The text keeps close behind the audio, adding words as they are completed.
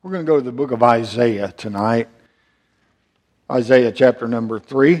We're going to go to the book of Isaiah tonight. Isaiah chapter number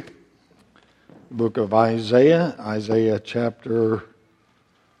 3. The book of Isaiah chapter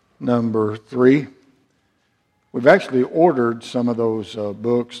number 3. We've actually ordered some of those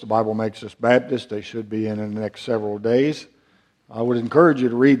books. The Bible Makes Us Baptist. They should be in the next several days. I would encourage you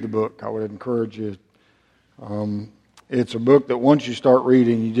to read the book. I would encourage you. It's a book that once you start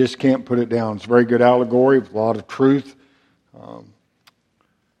reading, you just can't put it down. It's a very good allegory with a lot of truth.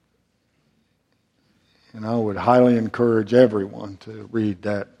 And I would highly encourage everyone to read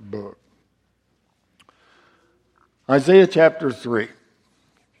that book. Isaiah chapter 3.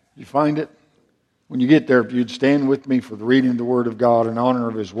 You find it? When you get there, if you'd stand with me for the reading of the Word of God in honor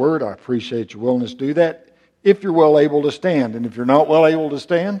of His Word, I appreciate your willingness to do that. If you're well able to stand, and if you're not well able to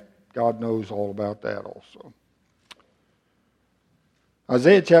stand, God knows all about that also.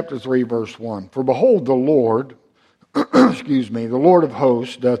 Isaiah chapter 3, verse 1. For behold, the Lord, the Lord of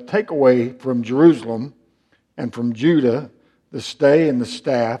hosts, doth take away from Jerusalem and from Judah the stay and the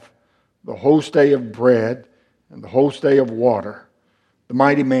staff, the whole stay of bread, and the whole stay of water. The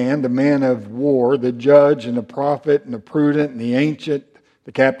mighty man, the man of war, the judge and the prophet and the prudent and the ancient,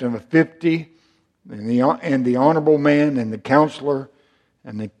 the captain of 50, and the honorable man and the counselor,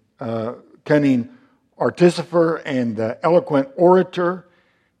 and the cunning artificer and the eloquent orator.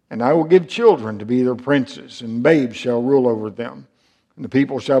 And I will give children to be their princes, and babes shall rule over them. And the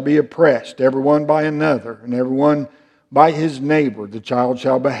people shall be oppressed, everyone by another, and everyone by his neighbor. The child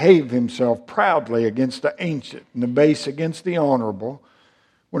shall behave himself proudly against the ancient, and the base against the honorable.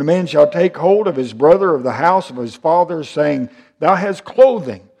 When a man shall take hold of his brother of the house of his father, saying, Thou hast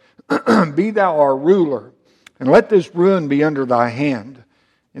clothing, be thou our ruler, and let this ruin be under thy hand.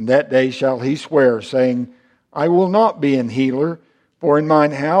 In that day shall he swear, saying, I will not be an healer, for in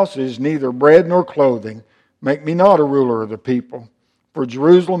mine house is neither bread nor clothing. Make me not a ruler of the people. For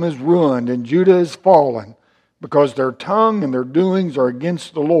Jerusalem is ruined, and Judah is fallen, because their tongue and their doings are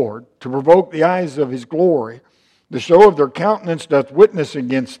against the Lord, to provoke the eyes of His glory. The show of their countenance doth witness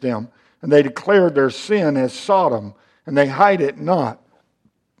against them, and they declare their sin as Sodom, and they hide it not.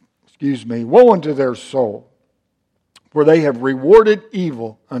 Woe unto their soul, for they have rewarded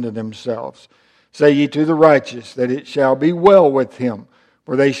evil unto themselves. Say ye to the righteous, that it shall be well with him,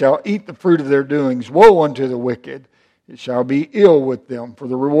 for they shall eat the fruit of their doings. Woe unto the wicked, it shall be ill with them, for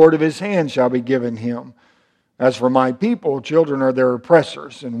the reward of his hand shall be given him. As for my people, children are their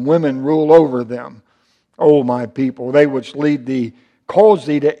oppressors, and women rule over them. O my people, they which lead thee, cause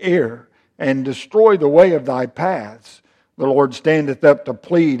thee to err, and destroy the way of thy paths. The Lord standeth up to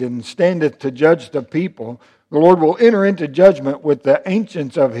plead, and standeth to judge the people. The Lord will enter into judgment with the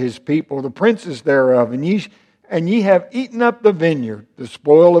ancients of His people, the princes thereof, and ye have eaten up the vineyard. The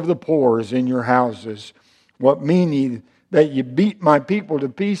spoil of the poor is in your houses. What mean ye that ye beat my people to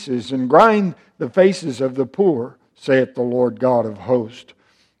pieces, and grind the faces of the poor, saith the Lord God of hosts.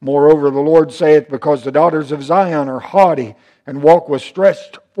 Moreover, the Lord saith, because the daughters of Zion are haughty, and walk with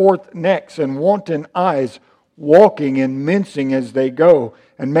stretched forth necks and wanton eyes, walking and mincing as they go,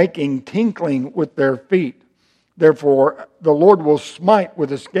 and making tinkling with their feet. Therefore, the Lord will smite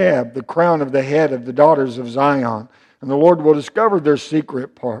with a scab the crown of the head of the daughters of Zion, and the Lord will discover their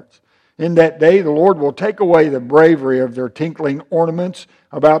secret parts. In that day, the Lord will take away the bravery of their tinkling ornaments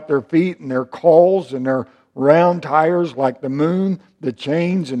about their feet, and their cauls, and their round tires like the moon, the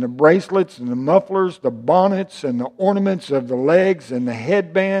chains, and the bracelets, and the mufflers, the bonnets, and the ornaments of the legs, and the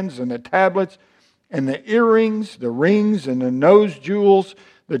headbands, and the tablets, and the earrings, the rings, and the nose jewels,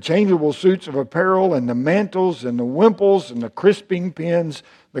 the changeable suits of apparel, and the mantles, and the wimples, and the crisping pins,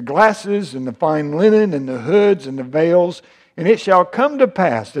 the glasses, and the fine linen, and the hoods, and the veils. And it shall come to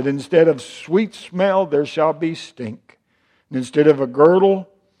pass that instead of sweet smell there shall be stink, and instead of a girdle,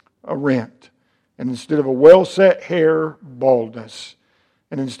 a rent, and instead of a well-set hair, baldness,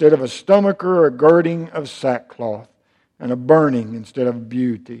 and instead of a stomacher, a girding of sackcloth, and a burning instead of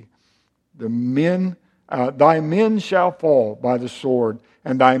beauty. Thy men shall fall by the sword,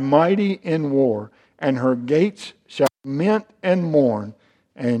 and thy mighty in war, and her gates shall lament and mourn,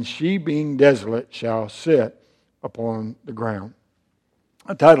 and she being desolate shall sit upon the ground.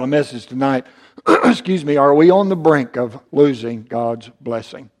 The title of the message tonight, are we on the brink of losing God's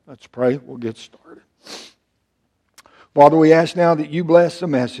blessing? Let's pray. We'll get started. Father, we ask now that you bless the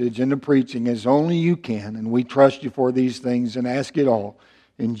message and the preaching as only you can, and we trust you for these things and ask it all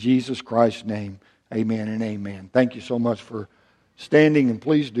in Jesus Christ's name. Amen and amen. Thank you so much for standing, and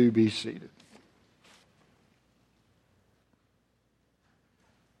please do be seated.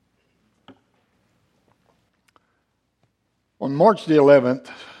 On March the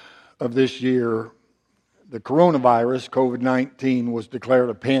 11th of this year, the coronavirus, COVID-19, was declared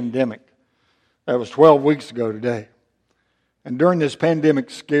a pandemic. That was 12 weeks ago today. And during this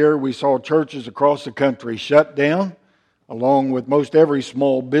pandemic scare, we saw churches across the country shut down, along with most every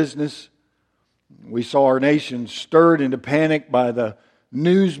small business. We saw our nation stirred into panic by the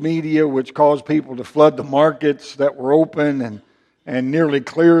news media, which caused people to flood the markets that were open and nearly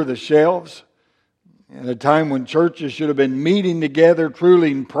clear the shelves. At a time when churches should have been meeting together,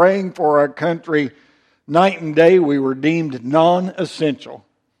 truly and praying for our country night and day, we were deemed non-essential.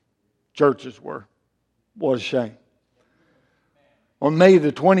 Churches were. What a shame. On May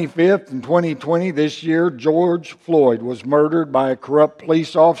the 25th in 2020, this year, George Floyd was murdered by a corrupt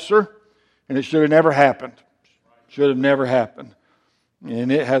police officer, and it should have never happened. Should have never happened.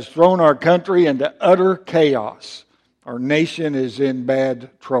 And it has thrown our country into utter chaos. Our nation is in bad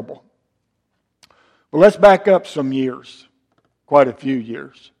trouble. But let's back up some years, quite a few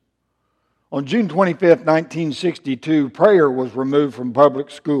years. On June 25th, 1962, prayer was removed from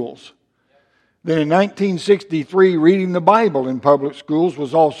public schools. Then in 1963, reading the Bible in public schools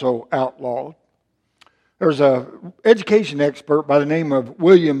was also outlawed. There's an education expert by the name of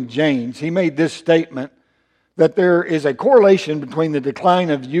William James. He made this statement that there is a correlation between the decline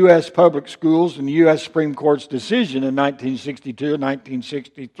of U.S. public schools and the U.S. Supreme Court's decision in 1962 and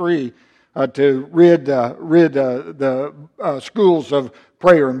 1963 to rid the schools of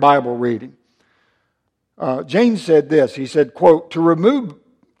prayer and Bible reading. James said this. He said, quote, to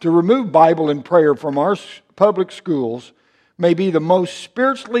remove Bible and prayer from our public schools may be the most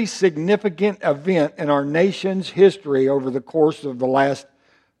spiritually significant event in our nation's history over the course of the last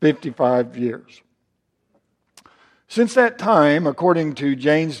 55 years. Since that time, according to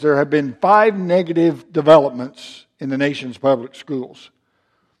James, there have been 5 negative developments in the nation's public schools.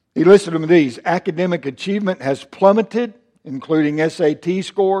 He listed them as these. Academic achievement has plummeted, including SAT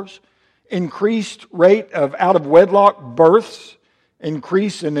scores, increased rate of out-of-wedlock births,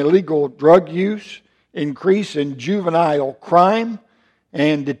 increase in illegal drug use, increase in juvenile crime,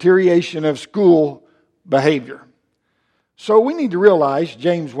 and deterioration of school behavior. So we need to realize,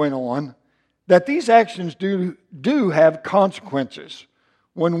 James went on, that these actions do have consequences.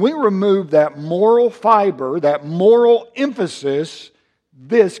 When we remove that moral fiber, that moral emphasis,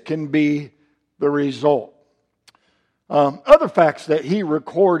 this can be the result. Other facts that he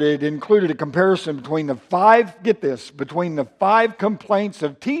recorded included a comparison between the 5 complaints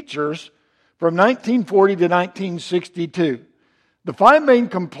of teachers from 1940 to 1962. The 5 main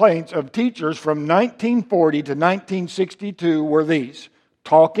complaints of teachers from 1940 to 1962 were these: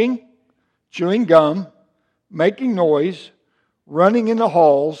 talking, chewing gum, making noise, running in the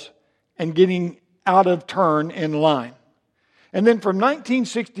halls, and getting out of turn in line. And then from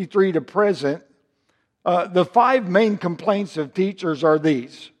 1963 to present, the 5 main complaints of teachers are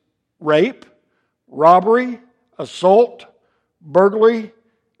these: rape, robbery, assault, burglary,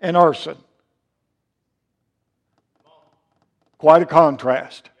 and arson. Quite a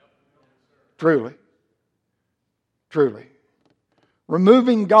contrast. Truly. Truly.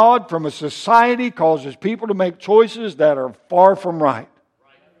 Removing God from a society causes people to make choices that are far from right.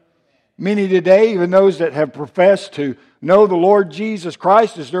 Many today, even those that have professed to know the Lord Jesus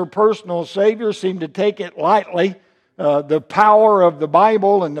Christ as their personal Savior, seem to take it lightly. The power of the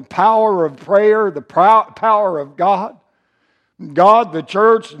Bible and the power of prayer, the power of God. God, the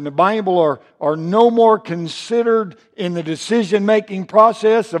church, and the Bible are no more considered in the decision-making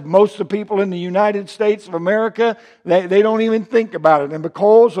process of most of the people in the United States of America. They don't even think about it. And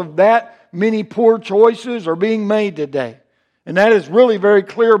because of that, many poor choices are being made today. And that is really very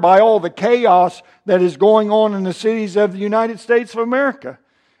clear by all the chaos that is going on in the cities of the United States of America.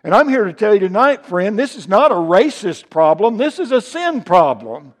 And I'm here to tell you tonight, friend, this is not a racist problem. This is a sin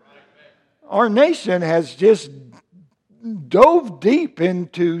problem. Our nation has just dove deep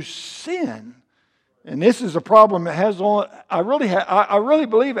into sin. And this is a problem that has on, I really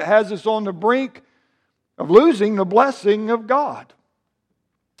believe it has us on the brink of losing the blessing of God.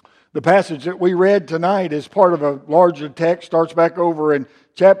 The passage that we read tonight is part of a larger text, starts back over in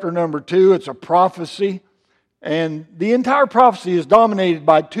chapter number 2. It's a prophecy. And the entire prophecy is dominated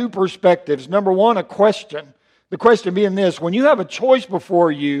by 2 perspectives. Number 1, a question. The question being this: when you have a choice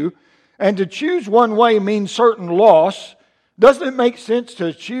before you, and to choose one way means certain loss, doesn't it make sense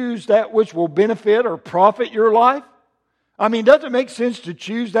to choose that which will benefit or profit your life? I mean, doesn't it make sense to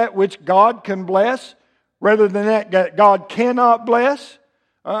choose that which God can bless rather than that God cannot bless?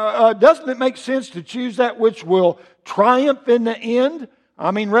 Doesn't it make sense to choose that which will triumph in the end? I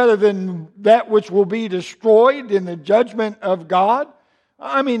mean, rather than that which will be destroyed in the judgment of God?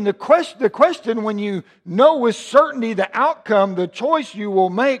 I mean, the question when you know with certainty the outcome, the choice you will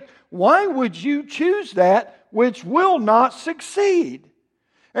make, Why would you choose that which will not succeed?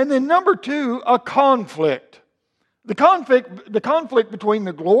 And then number two, a conflict. The conflict between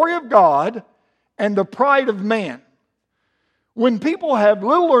the glory of God and the pride of man. When people have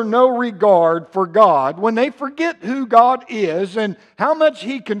little or no regard for God, when they forget who God is and how much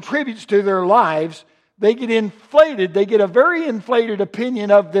He contributes to their lives, they get inflated. They get a very inflated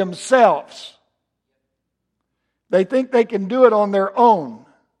opinion of themselves. They think they can do it on their own.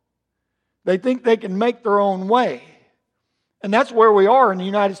 They think they can make their own way. And that's where we are in the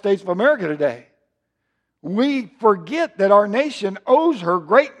United States of America today. We forget that our nation owes her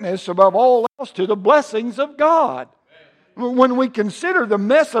greatness above all else to the blessings of God. When we consider the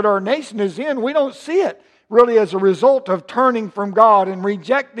mess that our nation is in, we don't see it really as a result of turning from God and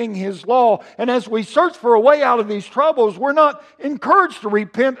rejecting His law. And as we search for a way out of these troubles, we're not encouraged to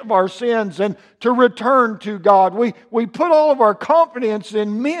repent of our sins and to return to God. We put all of our confidence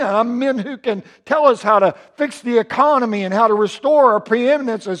in men. Men who can tell us how to fix the economy and how to restore our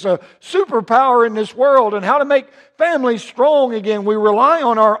preeminence as a superpower in this world and how to make families strong again. We rely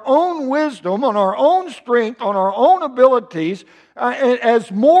on our own wisdom, on our own strength, on our own abilities.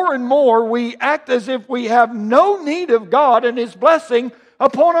 As more and more we act as if we have no need of God and His blessing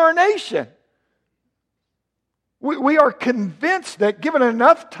upon our nation. We are convinced that given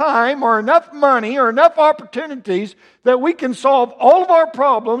enough time or enough money or enough opportunities that we can solve all of our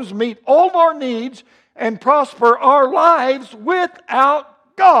problems, meet all of our needs, and prosper our lives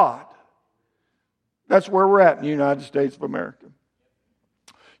without God. That's where we're at in the United States of America.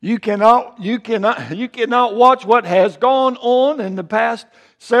 You cannot watch what has gone on in the past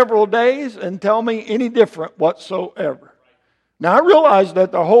several days and tell me any different whatsoever. Now, I realize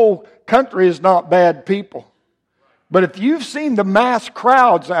that the whole country is not bad people. But if you've seen the mass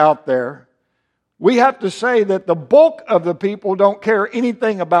crowds out there, we have to say that the bulk of the people don't care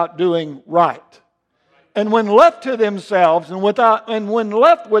anything about doing right. And when left to themselves and when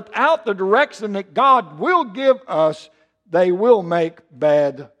left without the direction that God will give us, they will make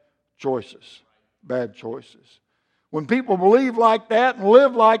bad choices. Bad choices. When people believe like that and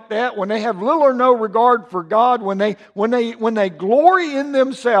live like that, when they have little or no regard for God, when they glory in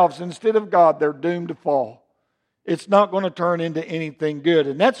themselves instead of God, they're doomed to fall. It's not going to turn into anything good.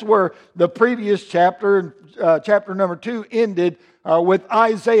 And that's where the previous chapter, chapter number 2, ended with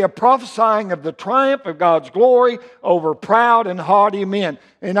Isaiah prophesying of the triumph of God's glory over proud and haughty men.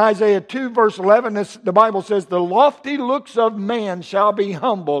 In Isaiah 2 verse 11, the Bible says, "The lofty looks of man shall be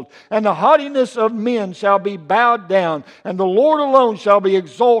humbled, and the haughtiness of men shall be bowed down, and the Lord alone shall be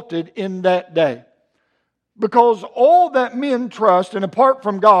exalted in that day." Because all that men trust and apart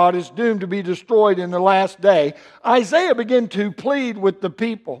from God is doomed to be destroyed in the last day, Isaiah began to plead with the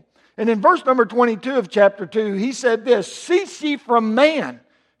people. And in verse number 22 of chapter 2, he said this, "Cease ye from man,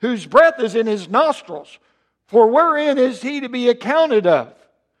 whose breath is in his nostrils, for wherein is he to be accounted of?"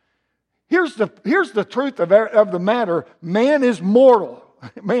 Here's the truth of the matter. Man is mortal.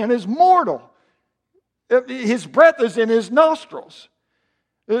 Man is mortal. His breath is in his nostrils.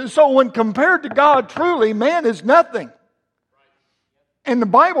 So when compared to God, truly, man is nothing. And the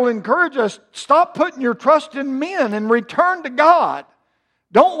Bible encourages us, stop putting your trust in men and return to God.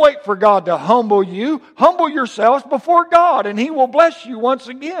 Don't wait for God to humble you. Humble yourselves before God, and He will bless you once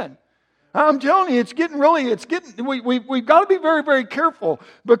again. I'm telling you, we've got to be very, very careful,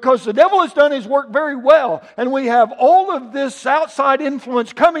 because the devil has done his work very well, and we have all of this outside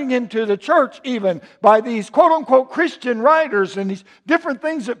influence coming into the church, even by these quote-unquote Christian writers and these different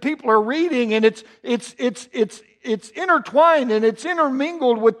things that people are reading, and it's intertwined and it's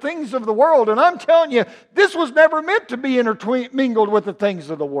intermingled with things of the world. And I'm telling you, this was never meant to be intermingled with the things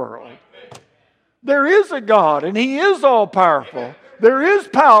of the world. There is a God, and He is all-powerful. There is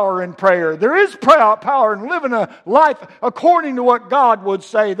power in prayer. There is power in living a life according to what God would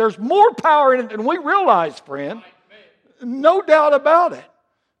say. There's more power in it than we realize, friend. No doubt about it.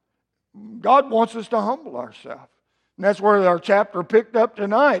 God wants us to humble ourselves. And that's where our chapter picked up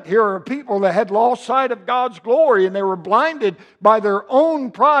tonight. Here are people that had lost sight of God's glory, and they were blinded by their own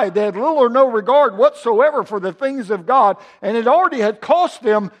pride. They had little or no regard whatsoever for the things of God, and it already had cost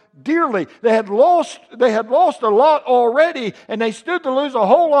them dearly. They had lost a lot already, and they stood to lose a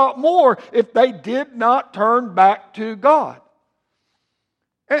whole lot more if they did not turn back to God.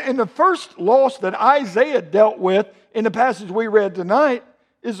 And the first loss that Isaiah dealt with in the passage we read tonight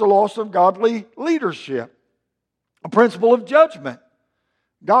is the loss of godly leadership, a principle of judgment.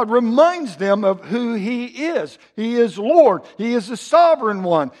 God reminds them of who He is. He is Lord. He is the sovereign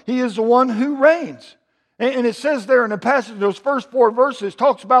one. He is the one who reigns. And it says there in the passage, those first 4 verses,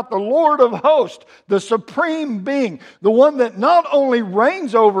 talks about the Lord of hosts, the supreme being, the one that not only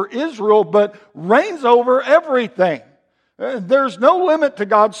reigns over Israel, but reigns over everything. There's no limit to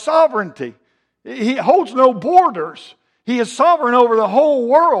God's sovereignty. He holds no borders. He is sovereign over the whole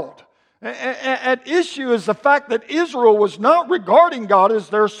world. At issue is the fact that Israel was not regarding God as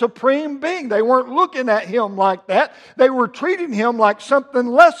their supreme being. They weren't looking at Him like that. They were treating Him like something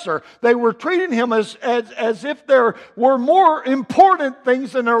lesser. They were treating Him as if there were more important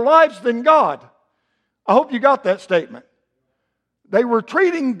things in their lives than God. I hope you got that statement. They were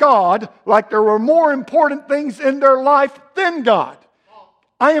treating God like there were more important things in their life than God.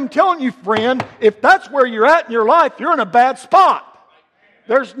 I am telling you, friend, if that's where you're at in your life, you're in a bad spot.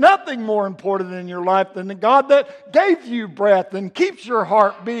 There's nothing more important in your life than the God that gave you breath and keeps your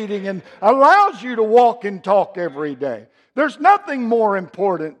heart beating and allows you to walk and talk every day. There's nothing more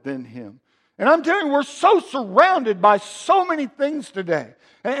important than Him. And I'm telling you, we're so surrounded by so many things today.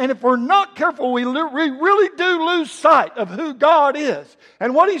 And if we're not careful, we really do lose sight of who God is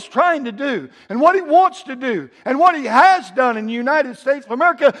and what He's trying to do and what He wants to do and what He has done in the United States of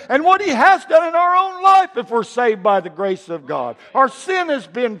America and what He has done in our own life if we're saved by the grace of God. Our sin has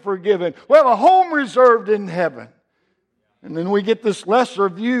been forgiven. We have a home reserved in heaven. And then we get this lesser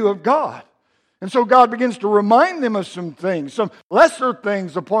view of God. And so God begins to remind them of some things, some lesser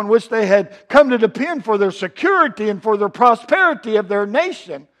things upon which they had come to depend for their security and for their prosperity of their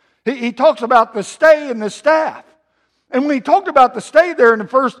nation. He talks about the stay and the staff. And when he talked about the stay there in the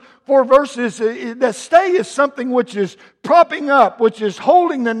first 4 verses, the stay is something which is propping up, which is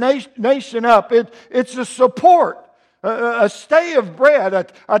holding the nation up. It's a support. A stay of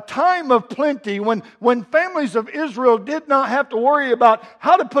bread, a time of plenty, when families of Israel did not have to worry about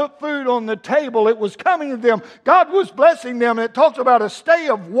how to put food on the table. It was coming to them. God was blessing them. And it talks about a stay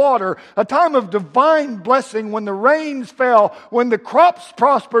of water, a time of divine blessing when the rains fell, when the crops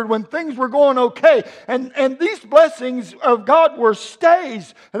prospered, when things were going okay. And these blessings of God were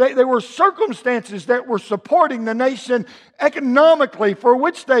stays. They were circumstances that were supporting the nation economically, for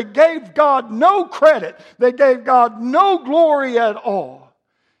which they gave God no credit. They gave God no glory at all.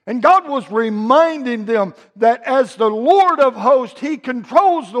 And God was reminding them that as the Lord of hosts, He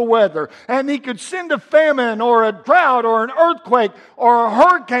controls the weather, and He could send a famine or a drought or an earthquake or a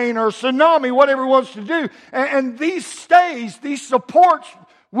hurricane or a tsunami, whatever He wants to do. And these stays, these supports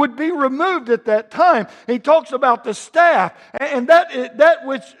would be removed at that time. He talks about the staff and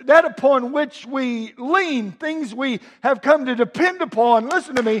that upon which we lean, things we have come to depend upon.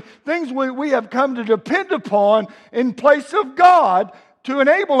 Listen to me, things we have come to depend upon in place of God to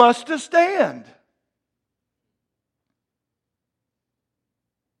enable us to stand.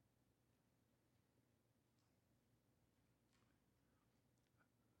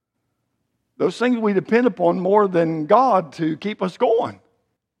 Those things we depend upon more than God to keep us going.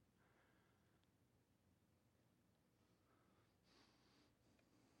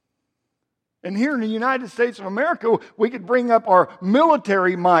 And here in the United States of America, we could bring up our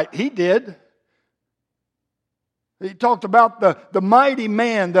military might. He did. He talked about the mighty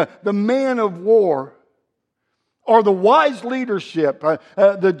man, the man of war. Or the wise leadership,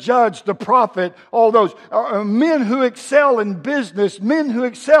 the judge, the prophet, all those men who excel in business, men who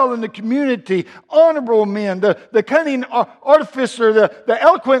excel in the community, honorable men, the cunning artificer, the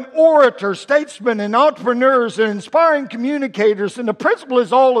eloquent orator, statesmen and entrepreneurs and inspiring communicators. And the principle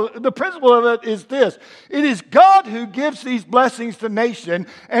of it is this: it is God who gives these blessings to nation,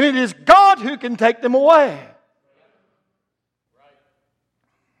 and it is God who can take them away.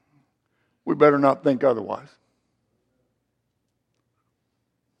 We better not think otherwise.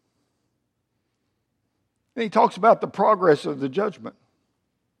 And he talks about the progress of the judgment.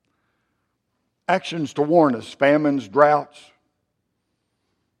 Actions to warn us, famines, droughts.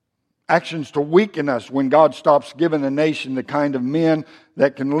 Actions to weaken us when God stops giving a nation the kind of men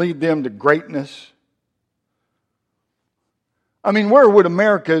that can lead them to greatness. I mean, where would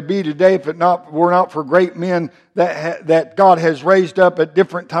America be today if it were not for great men that God has raised up at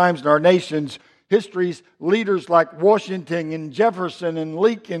different times in our nation's histories, leaders like Washington and Jefferson and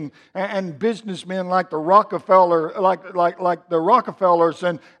Lincoln, and businessmen like the Rockefeller, like the Rockefellers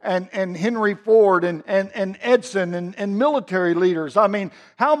and Henry Ford and Edison and military leaders. I mean,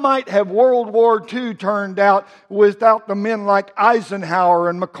 how might have World War II turned out without the men like Eisenhower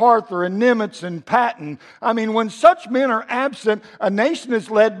and MacArthur and Nimitz and Patton? I mean, when such men are absent, a nation is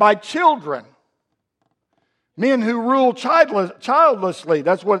led by children. Men who rule childlessly.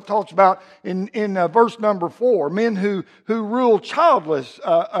 That's what it talks about in verse number 4. Men who rule childishly.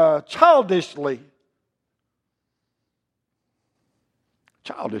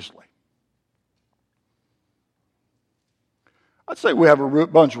 Childishly. I'd say we have a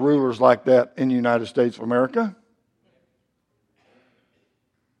bunch of rulers like that in the United States of America.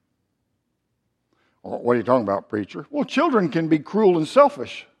 Well, what are you talking about, preacher? Well, children can be cruel and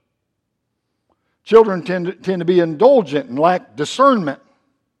selfish. Children tend to be indulgent and lack discernment.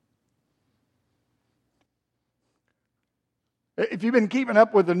 If you've been keeping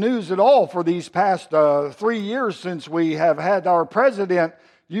up with the news at all for these past 3 years since we have had our president,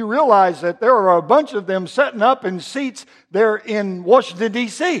 you realize that there are a bunch of them setting up in seats there in Washington,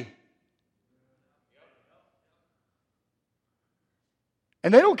 D.C.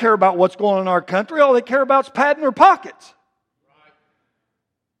 And they don't care about what's going on in our country. All they care about is padding their pockets.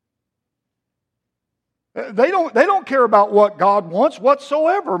 They don't care about what God wants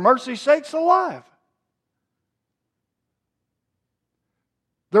whatsoever. Mercy sakes alive.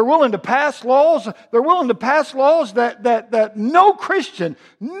 They're willing to pass laws. They're willing to pass laws that no Christian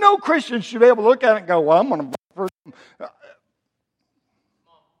should be able to look at it and go, well, I'm going to vote for them.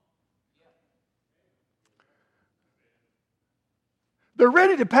 They're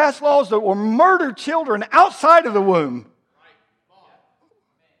ready to pass laws that will murder children outside of the womb.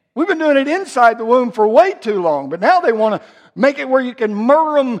 We've been doing it inside the womb for way too long, but now they want to make it where you can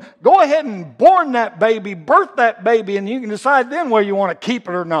murder them. Go ahead and born that baby, birth that baby, and you can decide then whether you want to keep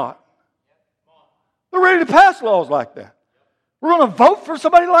it or not. They're ready to pass laws like that. We're going to vote for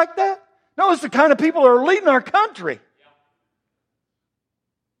somebody like that? No, it's the kind of people that are leading our country.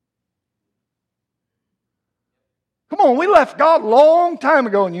 Come on, we left God a long time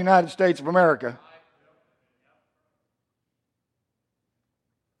ago in the United States of America.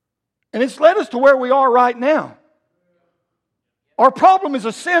 And it's led us to where we are right now. Our problem is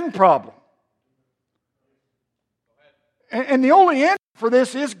a sin problem. And the only answer for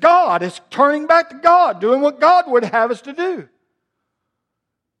this is God. It's turning back to God, doing what God would have us to do.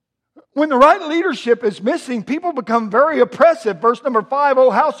 When the right leadership is missing, people become very oppressive. Verse number 5, O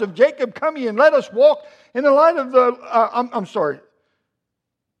house of Jacob, come ye and let us walk in the light of the...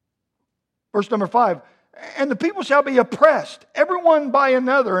 Verse number 5. And the people shall be oppressed, everyone by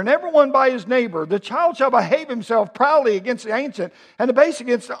another, and everyone by his neighbor. The child shall behave himself proudly against the ancient, and the base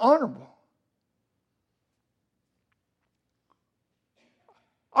against the honorable.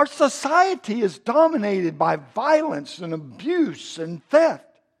 Our society is dominated by violence and abuse and theft.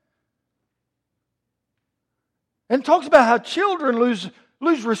 And it talks about how children lose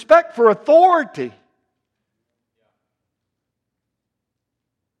respect for authority.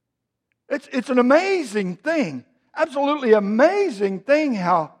 It's an amazing thing, absolutely amazing thing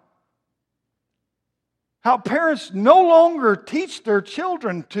how parents no longer teach their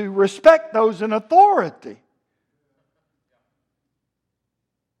children to respect those in authority.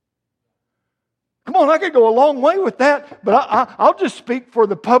 Come on, I could go a long way with that, but I'll just speak for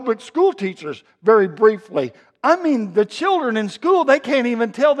the public school teachers very briefly. I mean, the children in school, they can't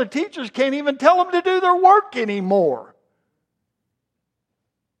even tell, the teachers can't even tell them to do their work anymore.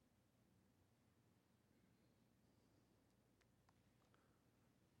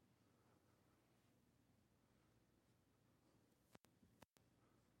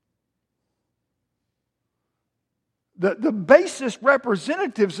 The basest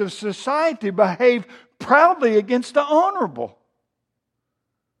representatives of society behave proudly against the honorable.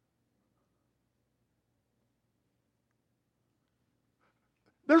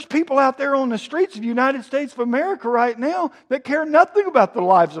 There's people out there on the streets of the United States of America right now that care nothing about the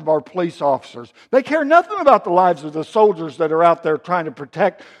lives of our police officers. They care nothing about the lives of the soldiers that are out there trying to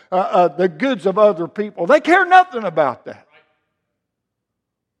protect the goods of other people. They care nothing about that.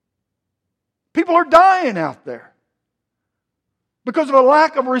 People are dying out there because of a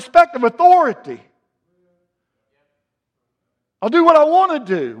lack of respect of authority. I'll do what I want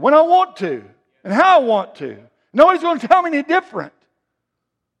to do, when I want to, and how I want to. Nobody's going to tell me any different.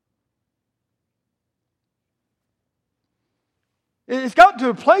 It's gotten to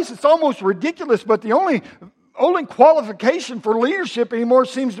a place it's almost ridiculous, but the only qualification for leadership anymore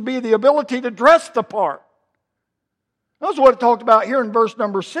seems to be the ability to dress the part. That's what it talked about here in verse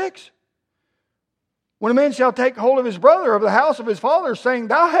number 6. When a man shall take hold of his brother of the house of his father, saying,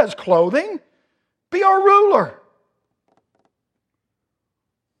 Thou hast clothing, be our ruler.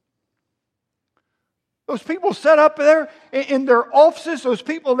 Those people set up there in their offices, those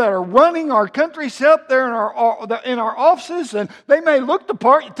people that are running our country set up there in our offices, and they may look the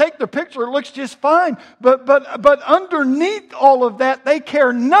part, you take the picture, it looks just fine, but underneath all of that, they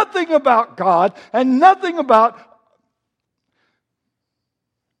care nothing about God and nothing about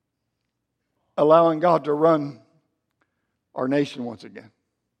allowing God to run our nation once again.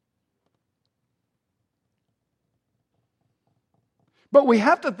 But we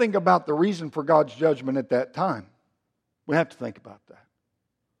have to think about the reason for God's judgment at that time. We have to think about that.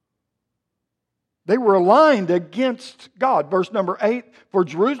 They were aligned against God. Verse number 8, for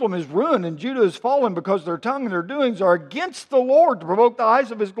Jerusalem is ruined and Judah is fallen because their tongue and their doings are against the Lord to provoke the eyes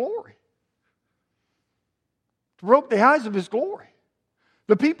of His glory. To provoke the eyes of His glory.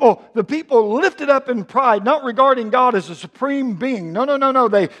 The people lifted up in pride, not regarding God as a supreme being. No.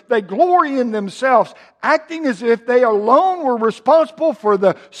 They glory in themselves, acting as if they alone were responsible for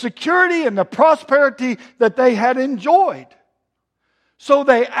the security and the prosperity that they had enjoyed. So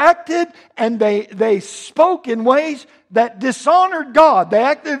they acted and they spoke in ways that dishonored God. They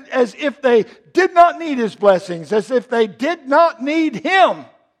acted as if they did not need His blessings, as if they did not need Him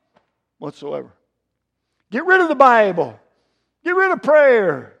whatsoever. Get rid of the Bible. Get rid of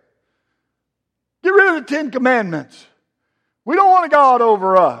prayer. Get rid of the 10 Commandments. We don't want a God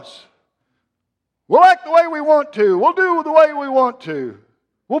over us. We'll act the way we want to. We'll do the way we want to.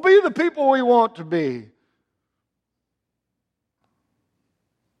 We'll be the people we want to be.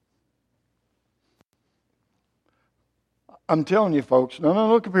 I'm telling you, folks. No,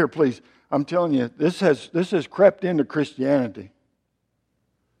 look up here, please. I'm telling you, this has crept into Christianity.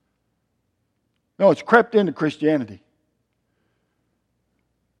 No, it's crept into Christianity.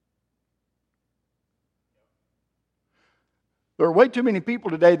 There are way too many people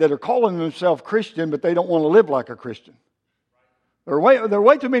today that are calling themselves Christian, but they don't want to live like a Christian. There are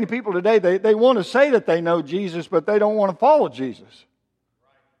way too many people today, they want to say that they know Jesus, but they don't want to follow Jesus.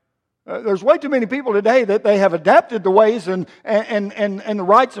 There's way too many people today that they have adapted the ways and the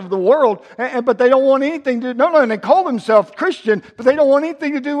rights of the world, but they don't want anything to do. No, and they call themselves Christian, but they don't want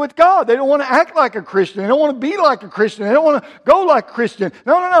anything to do with God. They don't want to act like a Christian. They don't want to be like a Christian. They don't want to go like a Christian.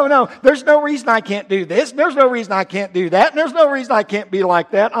 No. There's no reason I can't do this. There's no reason I can't do that. And there's no reason I can't be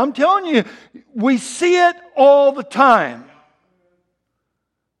like that. I'm telling you, we see it all the time.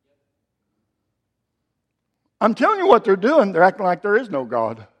 I'm telling you what they're doing. They're acting like there is no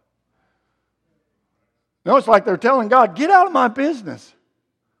God. No, it's like they're telling God, get out of my business.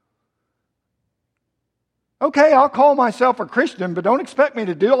 Okay, I'll call myself a Christian, but don't expect me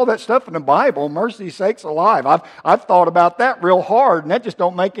to do all that stuff in the Bible. Mercy sakes alive. I've thought about that real hard, and that just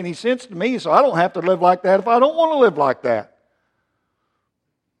don't make any sense to me, so I don't have to live like that if I don't want to live like that.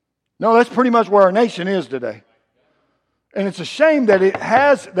 No, that's pretty much where our nation is today. And it's a shame that it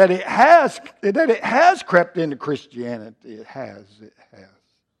has crept into Christianity. It has.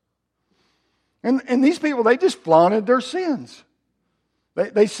 And these people, they just flaunted their sins.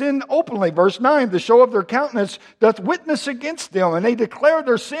 They sinned openly. Verse 9, the show of their countenance doth witness against them, and they declare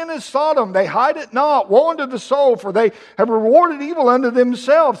their sin is Sodom. They hide it not. Woe unto the soul, for they have rewarded evil unto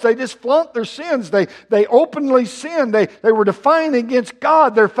themselves. They just flaunt their sins. They openly sin. They were defiant against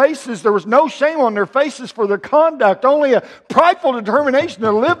God. Their faces, there was no shame on their faces for their conduct, only a prideful determination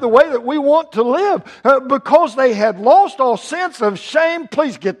to live the way that we want to live. Because they had lost all sense of shame.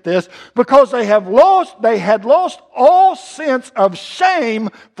 Please get this. Because they had lost all sense of shame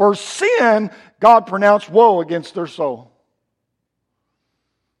for sin, God pronounced woe against their soul.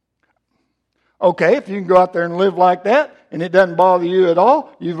 Okay, if you can go out there and live like that and it doesn't bother you at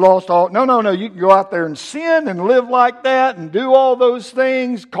all, you've lost all. No. You can go out there and sin and live like that and do all those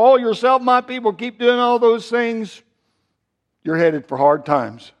things, call yourself my people, keep doing all those things. You're headed for hard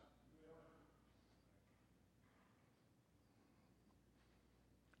times.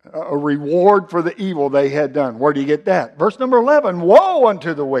 A reward for the evil they had done. Where do you get that? Verse number 11, woe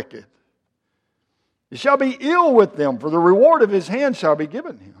unto the wicked. It shall be ill with them, for the reward of his hand shall be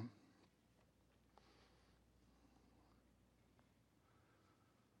given him.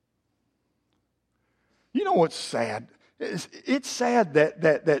 You know what's sad? It's sad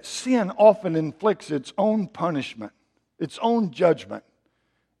that sin often inflicts its own punishment, its own judgment,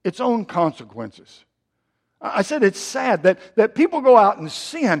 its own consequences. I said it's sad that people go out and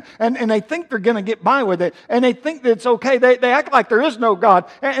sin and they think they're going to get by with it and they think that it's okay. They act like there is no God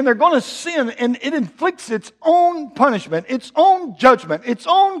and they're going to sin and it inflicts its own punishment, its own judgment, its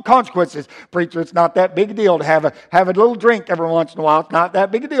own consequences. Preacher, it's not that big a deal to have a little drink every once in a while. It's not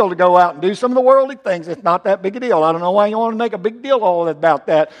that big a deal to go out and do some of the worldly things. It's not that big a deal. I don't know why you want to make a big deal all about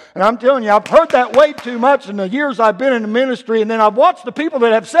that. And I'm telling you, I've heard that way too much in the years I've been in the ministry, and then I've watched the people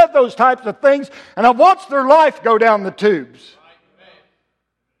that have said those types of things and I've watched their life go down the tubes.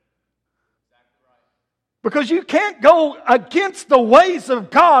 Because you can't go against the ways of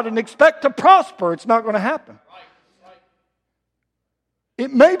God and expect to prosper. It's not going to happen.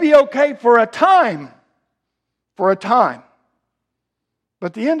 It may be okay for a time. But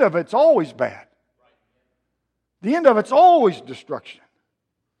the end of it's always bad. The end of it's always destruction.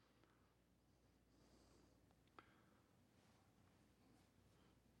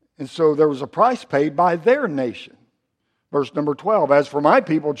 And so there was a price paid by their nation. Verse number 12, as for my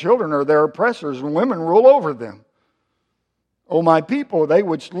people, children are their oppressors, and women rule over them. O my people, they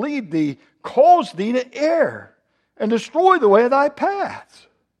which lead thee, cause thee to err, and destroy the way of thy paths.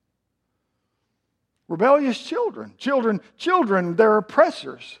 Rebellious children, their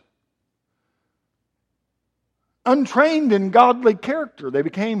oppressors. Untrained in godly character, they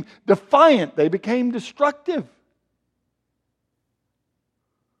became defiant, they became destructive.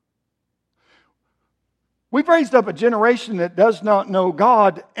 We've raised up a generation that does not know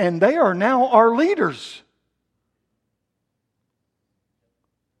God, and they are now our leaders.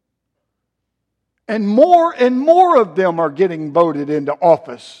 And more of them are getting voted into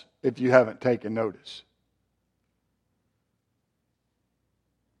office, if you haven't taken notice.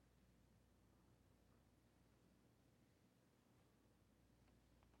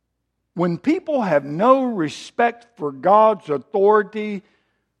 When people have no respect for God's authority,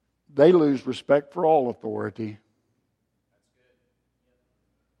 they lose respect for all authority.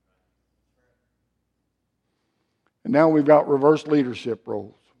 And now we've got reverse leadership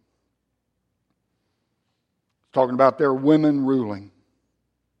roles. It's talking about their women ruling.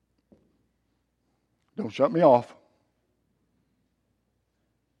 Don't shut me off.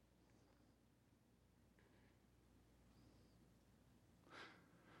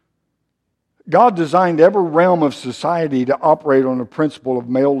 God designed every realm of society to operate on the principle of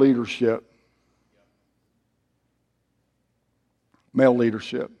male leadership. Male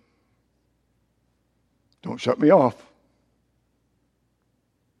leadership. Don't shut me off.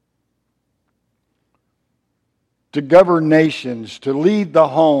 To govern nations, to lead the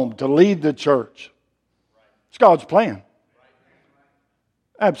home, to lead the church. It's God's plan.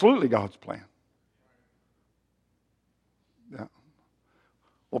 Absolutely God's plan. Yeah.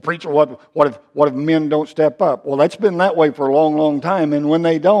 Well, preacher, what if men don't step up? Well, that's been that way for a long, long time. And when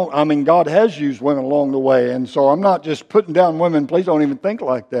they don't, God has used women along the way. And so I'm not just putting down women. Please don't even think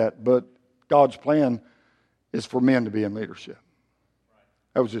like that. But God's plan is for men to be in leadership.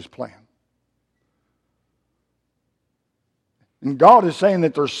 That was His plan. And God is saying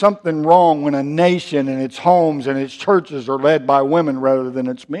that there's something wrong when a nation and its homes and its churches are led by women rather than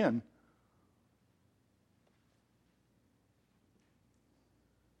its men.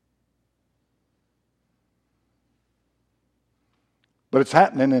 But it's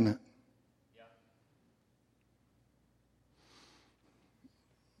happening, isn't it?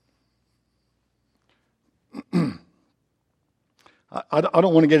 I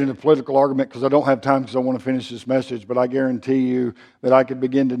don't want to get into a political argument because I don't have time because I want to finish this message, but I guarantee you that I could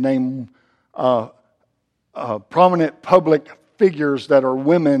begin to name prominent public figures that are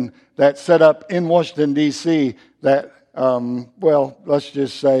women that set up in Washington, D.C. that, let's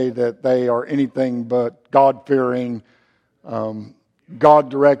just say that they are anything but God-fearing,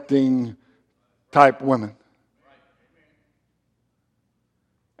 God-directing type women.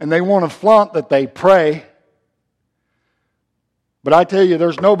 And they want to flaunt that they pray. But I tell you,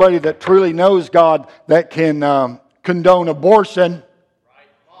 there's nobody that truly knows God that can condone abortion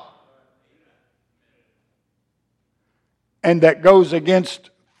and that goes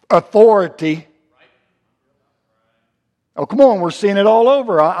against authority. Oh, come on, we're seeing it all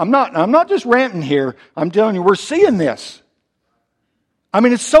over. I'm not just ranting here. I'm telling you, we're seeing this.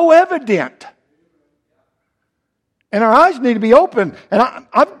 It's so evident. And our eyes need to be open. And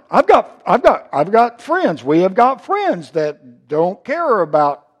I've got friends. We have got friends that don't care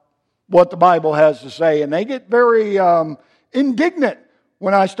about what the Bible has to say, and they get very indignant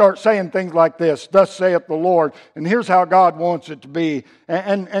when I start saying things like this. Thus saith the Lord, and here's how God wants it to be.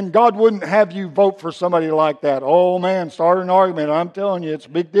 And God wouldn't have you vote for somebody like that. Oh man, start an argument. I'm telling you, it's a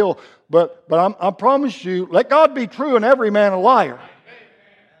big deal. But I promise you, let God be true and every man a liar.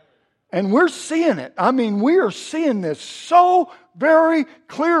 And we're seeing it. We are seeing this so very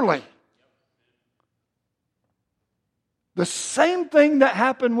clearly. The same thing that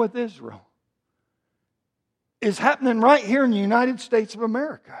happened with Israel is happening right here in the United States of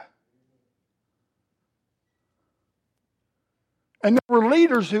America. And there were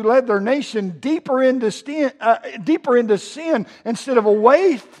leaders who led their nation deeper into sin instead of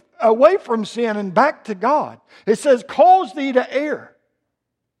away from sin and back to God. It says, cause thee to err.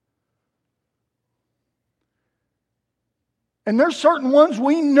 And there's certain ones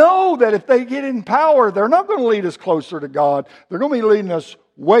we know that if they get in power, they're not going to lead us closer to God. They're going to be leading us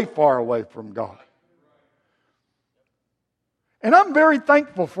way far away from God. And I'm very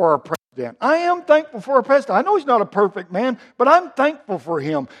thankful for our president. I am thankful for our president. I know he's not a perfect man, but I'm thankful for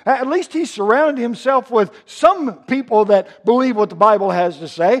him. At least he surrounded himself with some people that believe what the Bible has to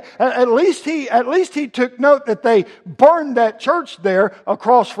say. At least he took note that they burned that church there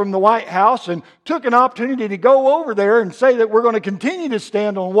across from the White House and took an opportunity to go over there and say that we're going to continue to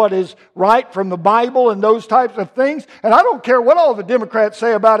stand on what is right from the Bible and those types of things. And I don't care what all the Democrats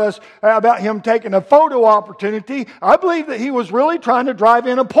say about us, about him taking a photo opportunity. I believe that he was really trying to drive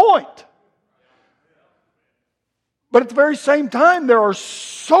in a point. But at the very same time, there are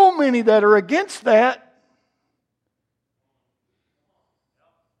so many that are against that.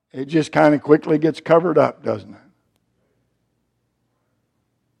 It just kind of quickly gets covered up, doesn't it?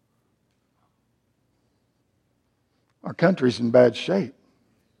 Our country's in bad shape.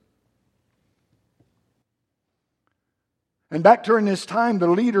 And back during this time, the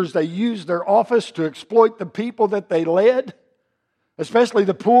leaders, they used their office to exploit the people that they led, especially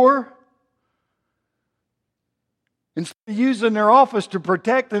the poor. Instead of using their office to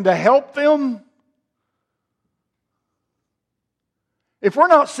protect and to help them. If we're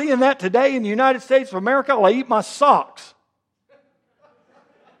not seeing that today in the United States of America, I'll eat my socks.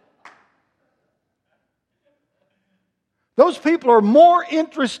 Those people are more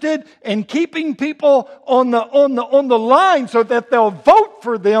interested in keeping people on the line so that they'll vote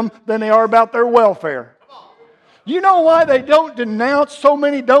for them than they are about their welfare. You know why they don't denounce, so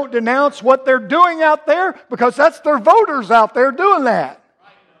many don't denounce what they're doing out there? Because that's their voters out there doing that.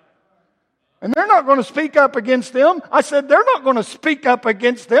 And they're not going to speak up against them. I said they're not going to speak up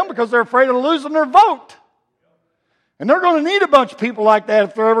against them because they're afraid of losing their vote. And they're going to need a bunch of people like that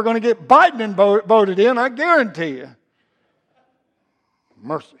if they're ever going to get Biden voted in, I guarantee you.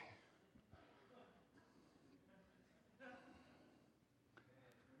 Mercy.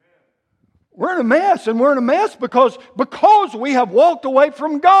 We're in a mess, and we're in a mess because we have walked away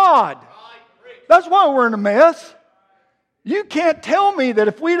from God. That's why we're in a mess. You can't tell me that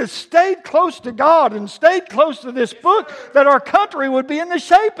if we'd have stayed close to God and stayed close to this book, that our country would be in the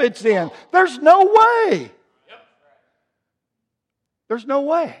shape it's in. There's no way. There's no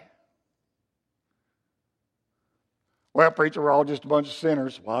way. Well, preacher, we're all just a bunch of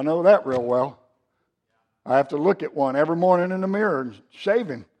sinners. Well, I know that real well. I have to look at one every morning in the mirror and shave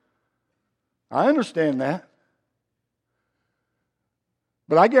him. I understand that.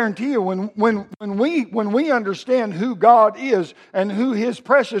 But I guarantee you, when we understand who God is and who His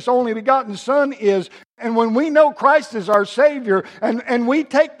precious only begotten Son is, and when we know Christ is our Savior, and we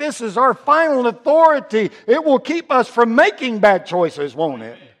take this as our final authority, it will keep us from making bad choices, won't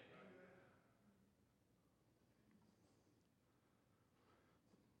it?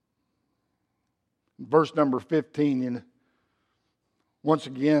 Verse number 15, once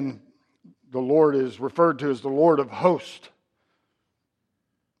again, the Lord is referred to as the Lord of hosts.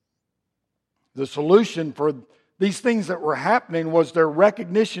 The solution for these things that were happening was their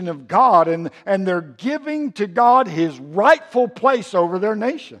recognition of God and their giving to God His rightful place over their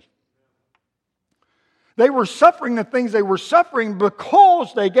nation. They were suffering the things they were suffering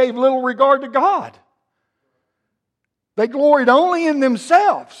because they gave little regard to God. They gloried only in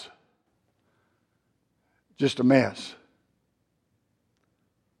themselves. Just a mess.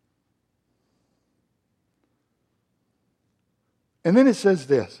 And then it says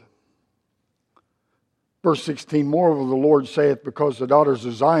this. Verse 16, moreover the Lord saith, because the daughters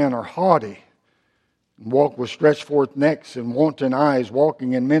of Zion are haughty, and walk with stretched forth necks and wanton eyes,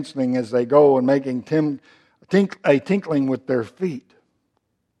 walking and mincing as they go, and making a tinkling with their feet.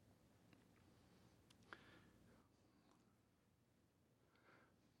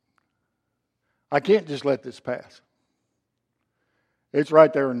 I can't just let this pass. It's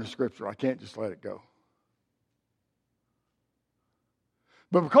right there in the Scripture. I can't just let it go.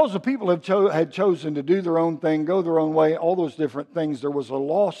 But because the people had chosen to do their own thing, go their own way, all those different things, there was a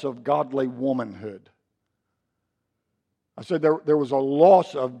loss of godly womanhood. I said there was a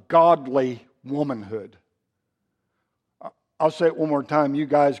loss of godly womanhood. I'll say it one more time. You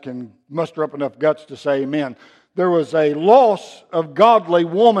guys can muster up enough guts to say amen. There was a loss of godly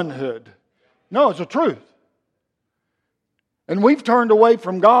womanhood. No, it's the truth. And we've turned away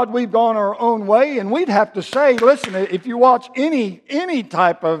from God. We've gone our own way. And we'd have to say, listen, if you watch any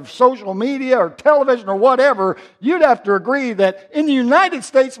type of social media or television or whatever, you'd have to agree that in the United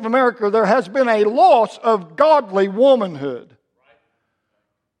States of America, there has been a loss of godly womanhood.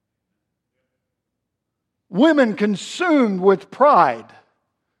 Women consumed with pride.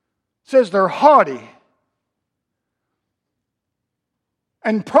 It says they're haughty.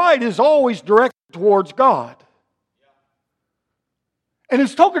 And pride is always directed towards God. And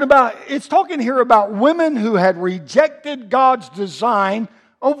it's talking here about women who had rejected God's design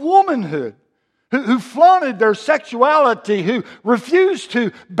of womanhood, who flaunted their sexuality, who refused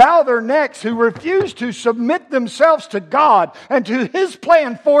to bow their necks, who refused to submit themselves to God and to His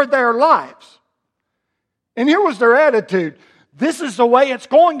plan for their lives. And here was their attitude: this is the way it's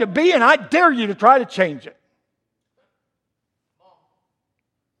going to be, and I dare you to try to change it.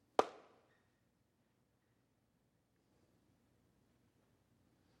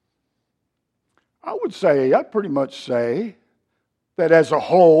 I'd pretty much say that as a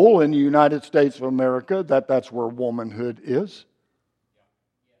whole in the United States of America, that's where womanhood is.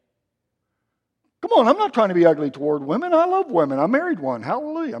 Come on, I'm not trying to be ugly toward women. I love women. I married one.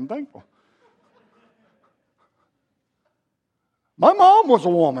 Hallelujah. I'm thankful. My mom was a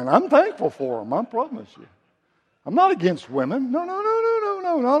woman. I'm thankful for them. I promise you. I'm not against women. No, not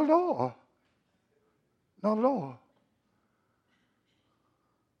at all. Not at all.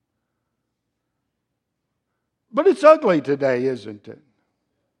 But it's ugly today, isn't it?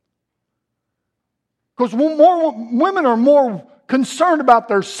 Because more women are more concerned about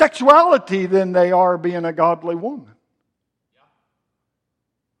their sexuality than they are being a godly woman.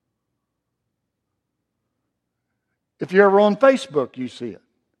 If you're ever on Facebook, you see it.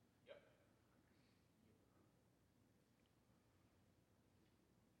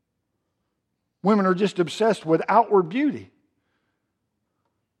 Women are just obsessed with outward beauty.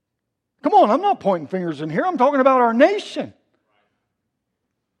 Come on, I'm not pointing fingers in here. I'm talking about our nation.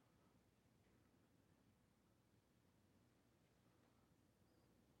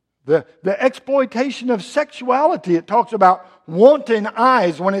 The exploitation of sexuality, it talks about wanton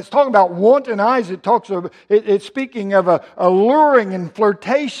eyes. When it's talking about wanton eyes, it's speaking of alluring and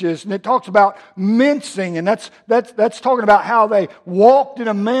flirtatious, and it talks about mincing, and that's talking about how they walked in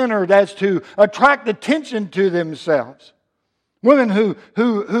a manner that's to attract attention to themselves. Women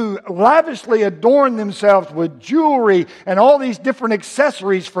who lavishly adorn themselves with jewelry and all these different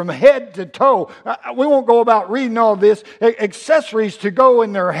accessories from head to toe. We won't go about reading all this. Accessories to go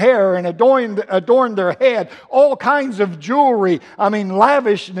in their hair and adorn their head. All kinds of jewelry. I mean,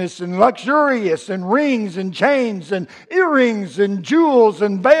 lavishness and luxurious, and rings and chains and earrings and jewels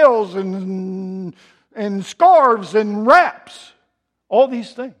and veils and scarves and wraps. All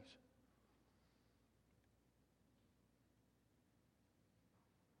these things.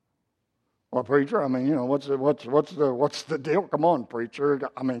 Well, preacher, I mean, you know, what's the deal? Come on, preacher.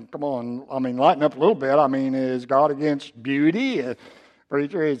 I mean, come on. I mean, lighten up a little bit. I mean, is God against beauty?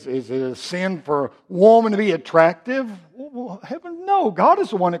 Preacher, is it a sin for a woman to be attractive? Well, heaven, no. God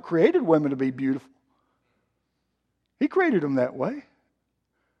is the one that created women to be beautiful. He created them that way.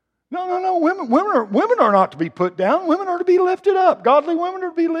 No. Women are not to be put down. Women are to be lifted up. Godly women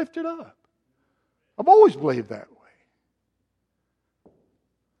are to be lifted up. I've always believed that way.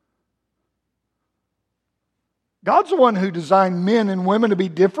 God's the one who designed men and women to be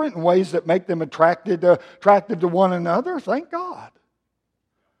different in ways that make them attractive to one another. Thank God.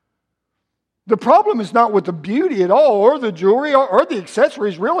 The problem is not with the beauty at all, or the jewelry, or the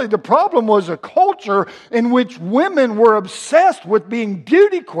accessories, really. The problem was a culture in which women were obsessed with being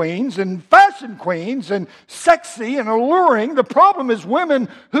beauty queens and fashion queens and sexy and alluring. The problem is women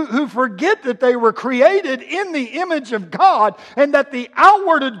who forget that they were created in the image of God and that the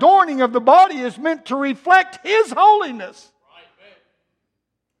outward adorning of the body is meant to reflect His holiness.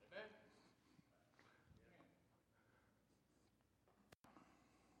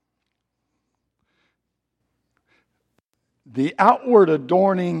 The outward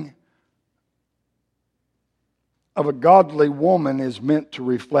adorning of a godly woman is meant to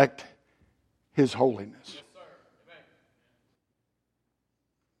reflect His holiness.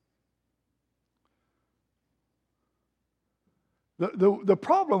 The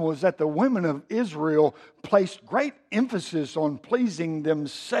problem was that the women of Israel placed great emphasis on pleasing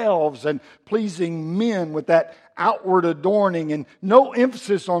themselves and pleasing men with that outward adorning, and no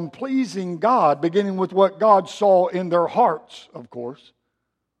emphasis on pleasing God, beginning with what God saw in their hearts, of course.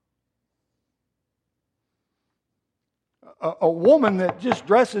 A woman that just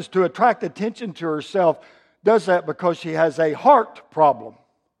dresses to attract attention to herself does that because she has a heart problem.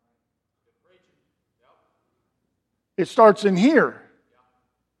 It starts in here.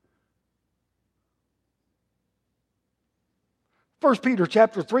 1 Peter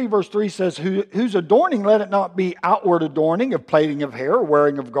chapter 3, verse 3 says, whose adorning let it not be outward adorning of plaiting of hair, or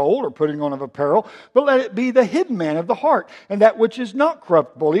wearing of gold, or putting on of apparel, but let it be the hidden man of the heart, and that which is not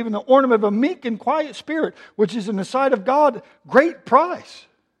corruptible, even the ornament of a meek and quiet spirit, which is in the sight of God great price.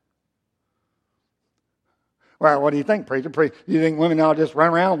 Well, what do you think, preacher? You think women now just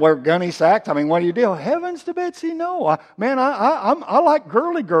run around and wear gunny sacks? I mean, what do you do? Heavens to Betsy, no. I like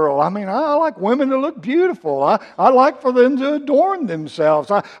girly girl. I mean, I like women to look beautiful. I like for them to adorn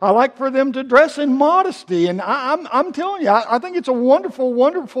themselves. I like for them to dress in modesty. And I'm telling you, I think it's a wonderful,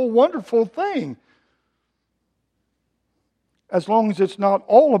 wonderful, wonderful thing. As long as it's not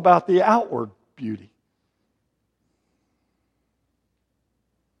all about the outward beauty.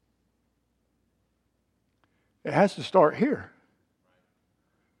 It has to start here.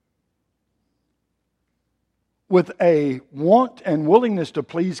 With a want and willingness to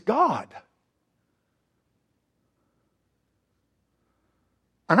please God.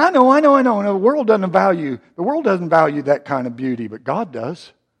 And I know. The world doesn't value that kind of beauty, but God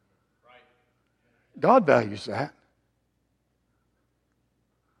does. God values that.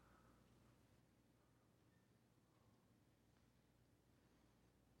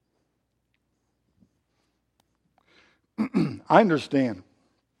 I understand.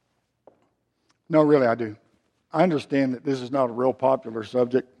 No, really, I do. I understand that this is not a real popular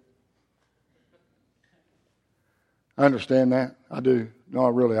subject. I understand that. I do. No,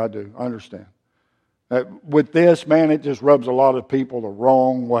 really, I do. I understand. With this, man, it just rubs a lot of people the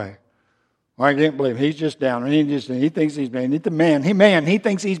wrong way. I can't believe he's just down. He thinks he's man. He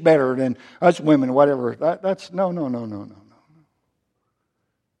thinks he's better than us women, whatever. That's no. No.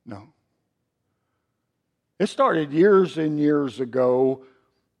 It started years and years ago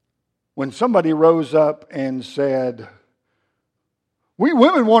when somebody rose up and said, "We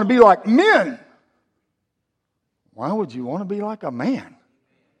women want to be like men." Why would you want to be like a man?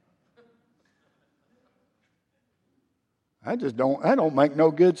 That don't make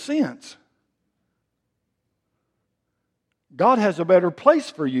no good sense. God has a better place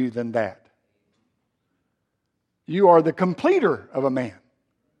for you than that. You are the completer of a man.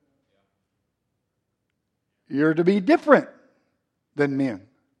 You're to be different than men.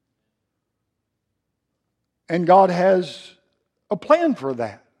 And God has a plan for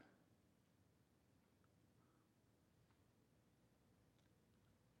that.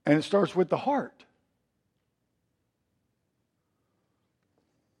 And it starts with the heart.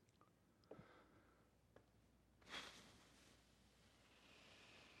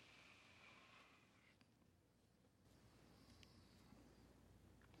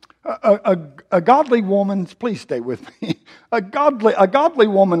 A godly woman, please stay with me. A godly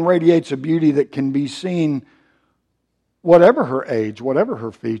woman radiates a beauty that can be seen, whatever her age, whatever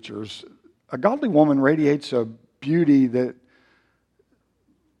her features. A godly woman radiates a beauty that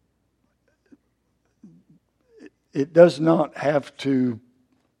it does not have to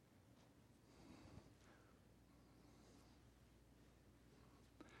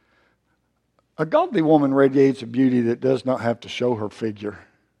A godly woman radiates a beauty that does not have to show her figure.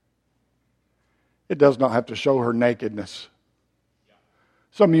 It does not have to show her nakedness.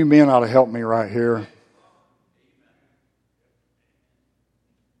 Some of you men ought to help me right here.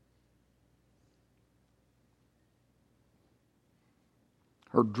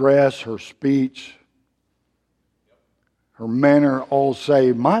 Her dress, her speech, her manner all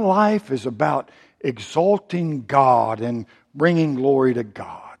say, my life is about exalting God and bringing glory to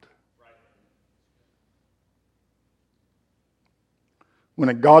God. When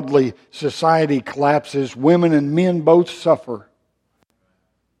a godly society collapses, women and men both suffer.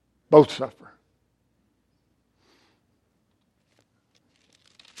 Both suffer.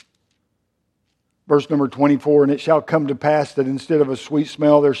 Verse number 24, and it shall come to pass that instead of a sweet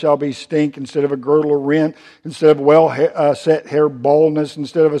smell there shall be stink, instead of a girdle or rent, instead of well-set hair baldness,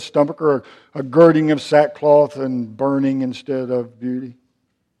 instead of a stomach or a girding of sackcloth, and burning instead of beauty.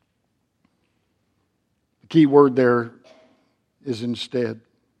 The key word there is instead.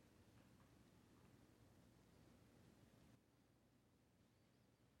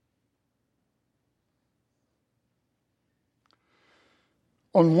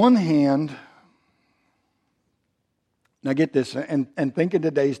 On one hand, now get this, and think in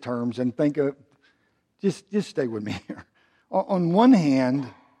today's terms, and think of, just stay with me here. On one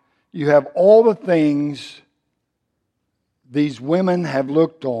hand, you have all the things these women have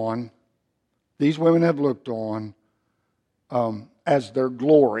looked on as their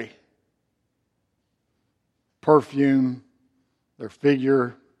glory. Perfume, their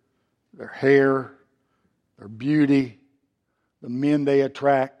figure, their hair, their beauty, the men they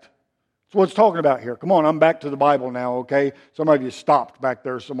attract. That's what it's talking about here. Come on, I'm back to the Bible now, okay? Some of you stopped back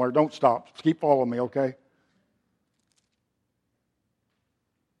there somewhere. Don't stop. Just keep following me, okay?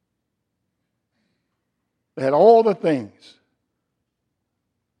 They had all the things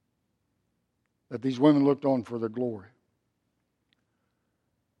that these women looked on for their glory.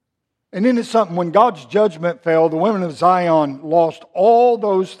 And then it's something, when God's judgment fell, the women of Zion lost all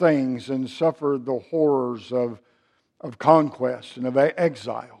those things and suffered the horrors of conquest and of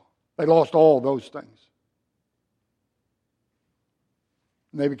exile. They lost all those things.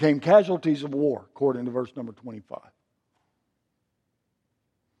 And they became casualties of war, according to verse number 25.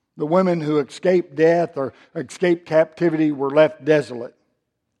 The women who escaped death or escaped captivity were left desolate.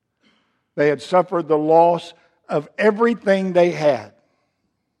 They had suffered the loss of everything they had.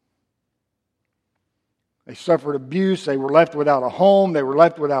 They suffered abuse. They were left without a home. They were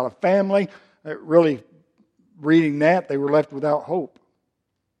left without a family. Really, reading that, they were left without hope.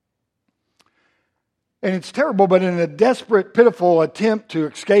 And it's terrible, but in a desperate, pitiful attempt to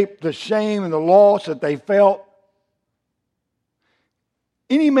escape the shame and the loss that they felt,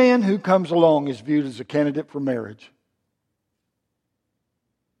 any man who comes along is viewed as a candidate for marriage.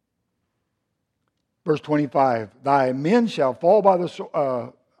 Verse 25, thy men shall fall by the sword.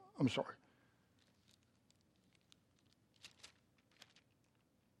 Come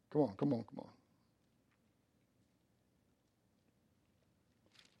on.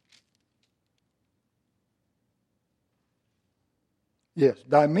 Yes,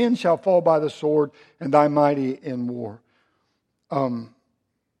 thy men shall fall by the sword, and thy mighty in war.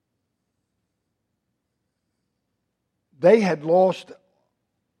 They had lost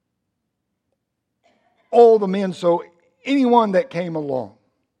all the men, so anyone that came along,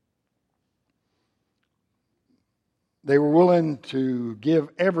 they were willing to give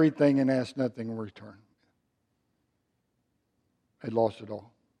everything and ask nothing in return. They'd lost it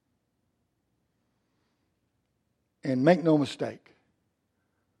all. And make no mistake,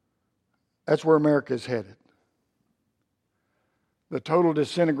 that's where America is headed. The total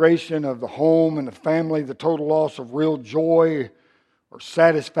disintegration of the home and the family, the total loss of real joy or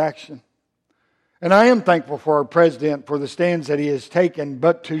satisfaction. And I am thankful for our president for the stands that he has taken,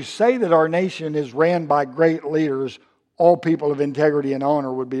 but to say that our nation is ran by great leaders, all people of integrity and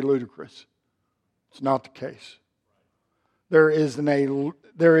honor, would be ludicrous. It's not the case. There is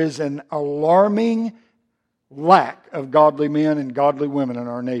an alarming lack of godly men and godly women in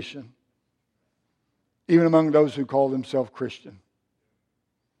our nation, even among those who call themselves Christian.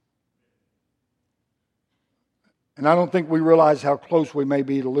 And I don't think we realize how close we may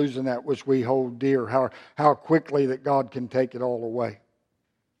be to losing that which we hold dear, how quickly that God can take it all away.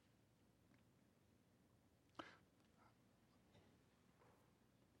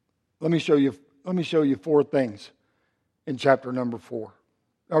 Let me show you 4 things in chapter number 4.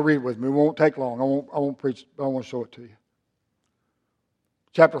 I'll read it with me. It won't take long. I won't preach, but I want to show it to you.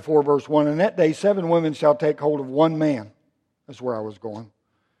 Chapter 4, verse 1. In that day 7 women shall take hold of one man. That's where I was going.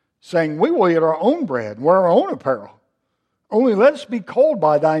 Saying, we will eat our own bread and wear our own apparel. Only let us be called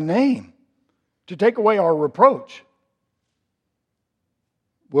by thy name to take away our reproach.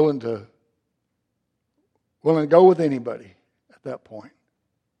 Willing to go with anybody at that point.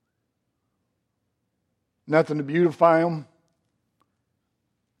 Nothing to beautify them.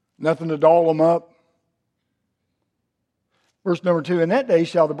 Nothing to doll them up. Verse number 2, in that day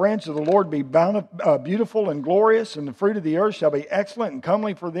shall the branch of the Lord be beautiful and glorious, and the fruit of the earth shall be excellent and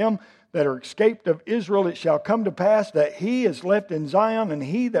comely for them that are escaped of Israel. It shall come to pass that he is left in Zion, and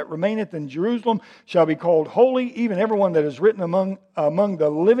he that remaineth in Jerusalem shall be called holy, even everyone that is written among the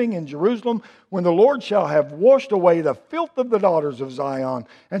living in Jerusalem. When the Lord shall have washed away the filth of the daughters of Zion,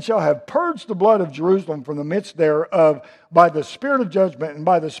 and shall have purged the blood of Jerusalem from the midst thereof by the spirit of judgment and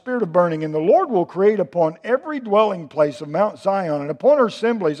by the spirit of burning. And the Lord will create upon every dwelling place of Mount Zion, and upon her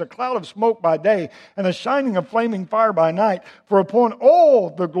assemblies, a cloud of smoke by day, and a shining of flaming fire by night. For upon all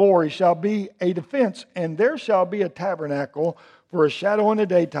the glory shall be a defense, and there shall be a tabernacle for a shadow in the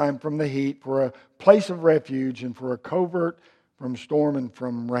daytime from the heat, for a place of refuge, and for a covert from storm and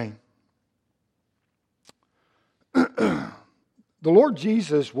from rain. The Lord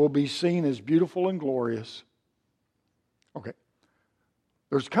Jesus will be seen as beautiful and glorious. Okay.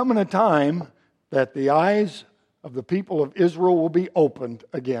 There's coming a time that the eyes of the people of Israel will be opened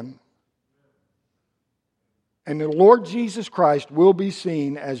again. And the Lord Jesus Christ will be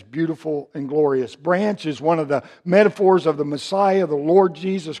seen as beautiful and glorious. Branch is one of the metaphors of the Messiah, the Lord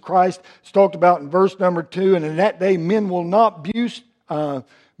Jesus Christ. It's talked about in verse number 2. And in that day men will not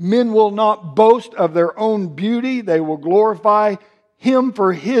boast of their own beauty. They will glorify Him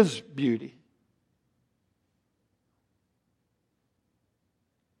for His beauty.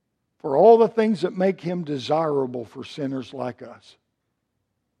 For all the things that make Him desirable for sinners like us.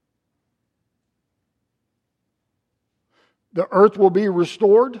 The earth will be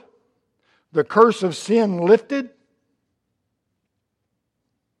restored. The curse of sin lifted.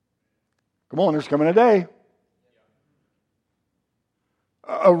 Come on, there's coming a day.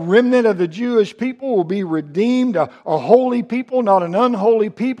 a remnant of the Jewish people will be redeemed, a holy people, not an unholy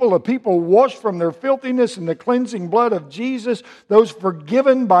people, a people washed from their filthiness in the cleansing blood of Jesus, those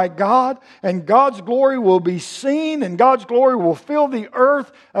forgiven by God, and God's glory will be seen, and God's glory will fill the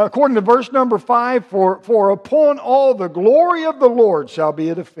earth. According to verse number 5, for upon all the glory of the Lord shall be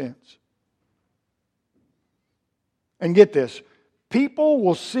a defense. And get this, people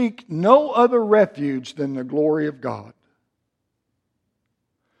will seek no other refuge than the glory of God.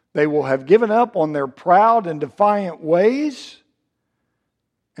 They will have given up on their proud and defiant ways,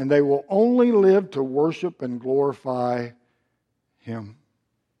 and they will only live to worship and glorify Him.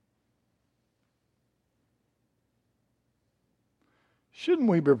 Shouldn't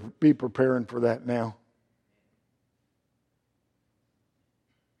we be preparing for that now?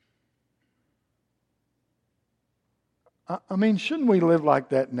 I mean, shouldn't we live like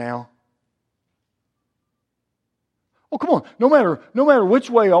that now? Oh, come on. No matter which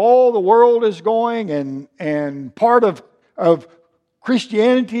way all the world is going and part of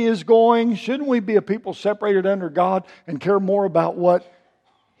Christianity is going, shouldn't we be a people separated under God and care more about what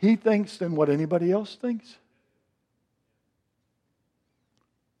He thinks than what anybody else thinks?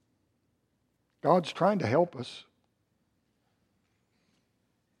 God's trying to help us.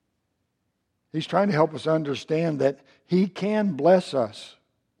 He's trying to help us understand that He can bless us,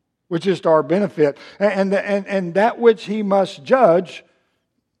 which is to our benefit, and that which He must judge,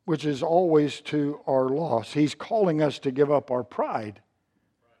 which is always to our loss. He's calling us to give up our pride,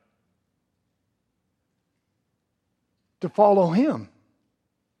 to follow Him.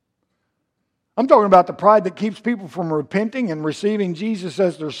 I'm talking about the pride that keeps people from repenting and receiving Jesus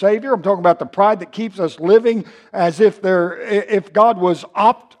as their Savior. I'm talking about the pride that keeps us living as if God was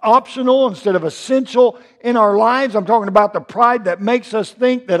optional instead of essential in our lives. I'm talking about the pride that makes us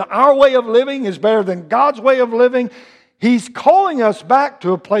think that our way of living is better than God's way of living. He's calling us back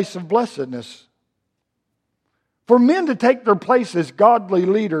to a place of blessedness. For men to take their place as godly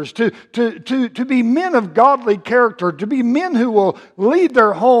leaders, to be men of godly character, to be men who will lead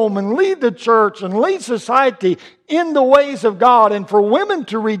their home and lead the church and lead society in the ways of God, and for women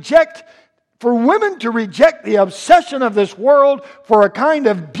to reject the obsession of this world for a kind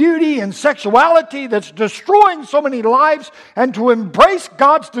of beauty and sexuality that's destroying so many lives, and to embrace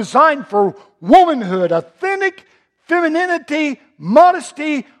God's design for womanhood, authentic femininity,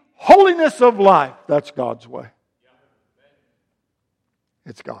 modesty, holiness of life. That's God's way.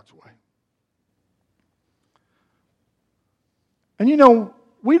 It's God's way. And you know,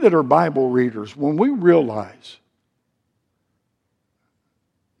 we that are Bible readers, when we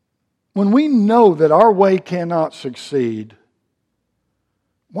know that our way cannot succeed,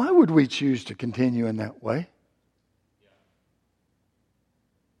 why would we choose to continue in that way?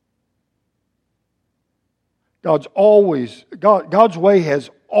 God's way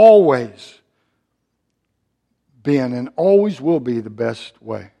has always been and always will be the best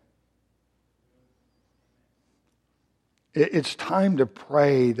way. It's time to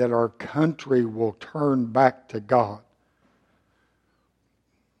pray that our country will turn back to God.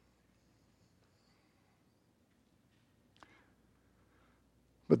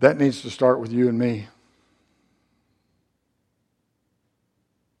 But that needs to start with you and me.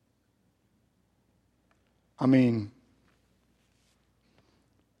 I mean,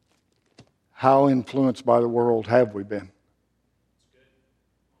 how influenced by the world have we been?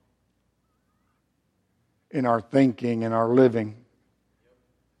 In our thinking, in our living,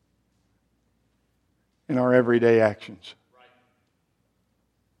 in our everyday actions.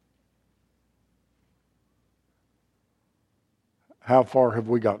 How far have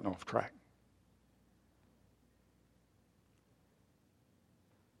we gotten off track?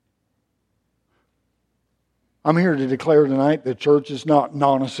 I'm here to declare tonight that church is not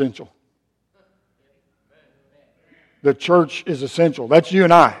non-essential. The church is essential. That's you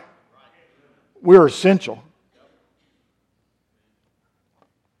and I. We're essential.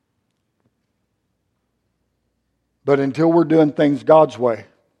 But until we're doing things God's way,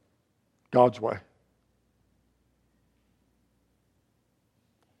 we're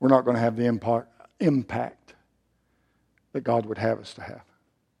not going to have the impact that God would have us to have.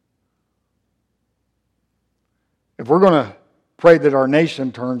 If we're going to pray that our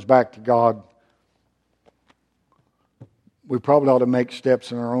nation turns back to God, we probably ought to make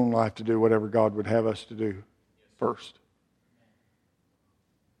steps in our own life to do whatever God would have us to do first.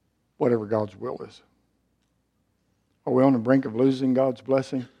 Whatever God's will is. Are we on the brink of losing God's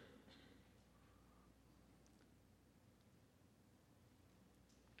blessing?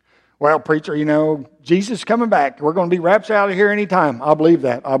 Well, preacher, Jesus is coming back. We're going to be raptured out of here anytime. I believe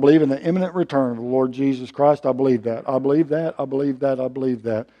that. I believe in the imminent return of the Lord Jesus Christ. I believe that. I believe that. I believe that. I believe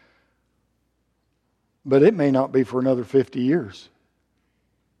that. But it may not be for another 50 years.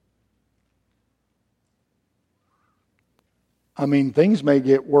 I mean, things may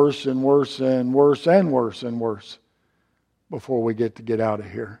get worse and worse and worse and worse and worse before we get out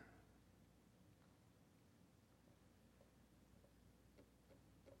of here.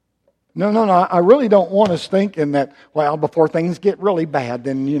 No. I really don't want us thinking that, well, before things get really bad,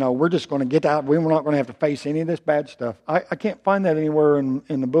 then, we're just going to get out. We're not going to have to face any of this bad stuff. I can't find that anywhere in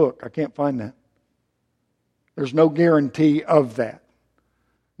the book. I can't find that. There's no guarantee of that.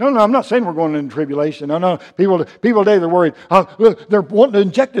 No, I'm not saying we're going into tribulation. No. People today, they're worried. They're wanting to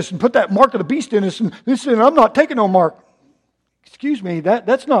inject us and put that mark of the beast in us. And I'm not taking no mark. Excuse me,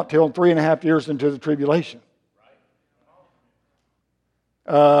 that's not till 3.5 years into the tribulation.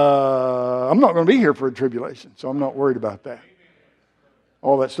 I'm not going to be here for a tribulation, so I'm not worried about that.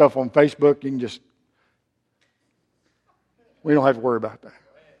 All that stuff on Facebook, we don't have to worry about that.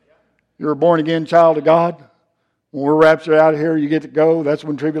 You're a born-again child of God. When we're raptured out of here, you get to go. That's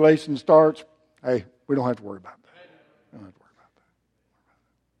when tribulation starts. Hey, we don't have to worry about that. We don't have to worry about that.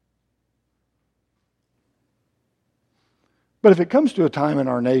 But if it comes to a time in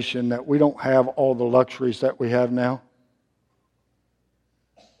our nation that we don't have all the luxuries that we have now,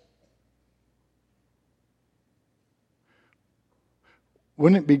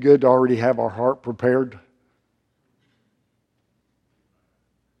 wouldn't it be good to already have our heart prepared?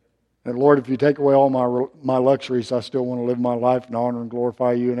 And Lord, if you take away all my luxuries, I still want to live my life and honor and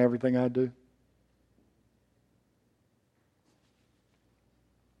glorify you in everything I do.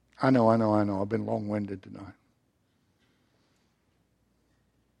 I know. I've been long-winded tonight.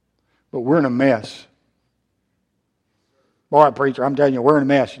 But we're in a mess. Boy, preacher, I'm telling you, we're in a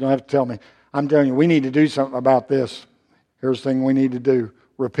mess. You don't have to tell me. I'm telling you, we need to do something about this. Here's the thing we need to do.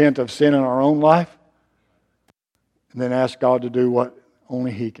 Repent of sin in our own life. And then ask God to do what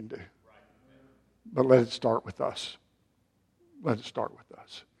only He can do. But let it start with us. Let it start with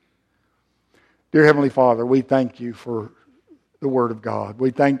us. Dear Heavenly Father, we thank you for the Word of God. We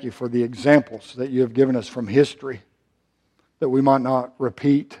thank you for the examples that you have given us from history, that we might not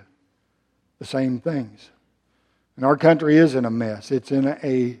repeat the same things. And our country is in a mess. It's in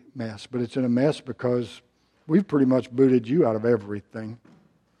a mess. But it's in a mess because we've pretty much booted you out of everything.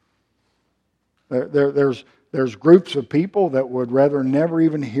 There's groups of people that would rather never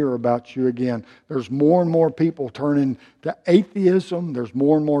even hear about you again. There's more and more people turning to atheism. There's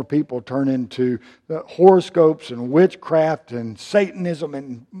more and more people turning to the horoscopes and witchcraft and Satanism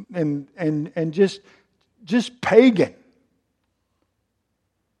and just pagan.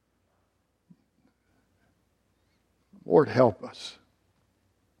 Lord, help us.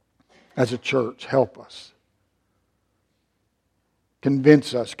 As a church, help us.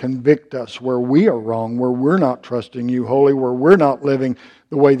 Convince us, convict us where we are wrong, where we're not trusting you wholly, where we're not living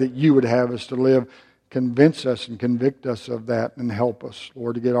the way that you would have us to live. Convince us and convict us of that and help us,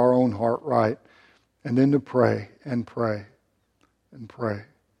 Lord, to get our own heart right. And then to pray and pray and pray.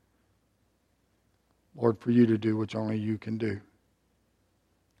 Lord, for you to do what only you can do.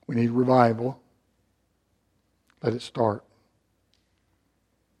 We need revival. Let it start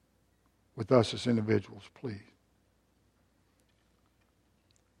with us as individuals, please.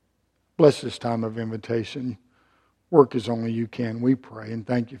 Bless this time of invitation. Work as only you can, we pray. And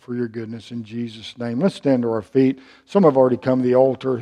thank you for your goodness in Jesus' name. Let's stand to our feet. Some have already come to the altar.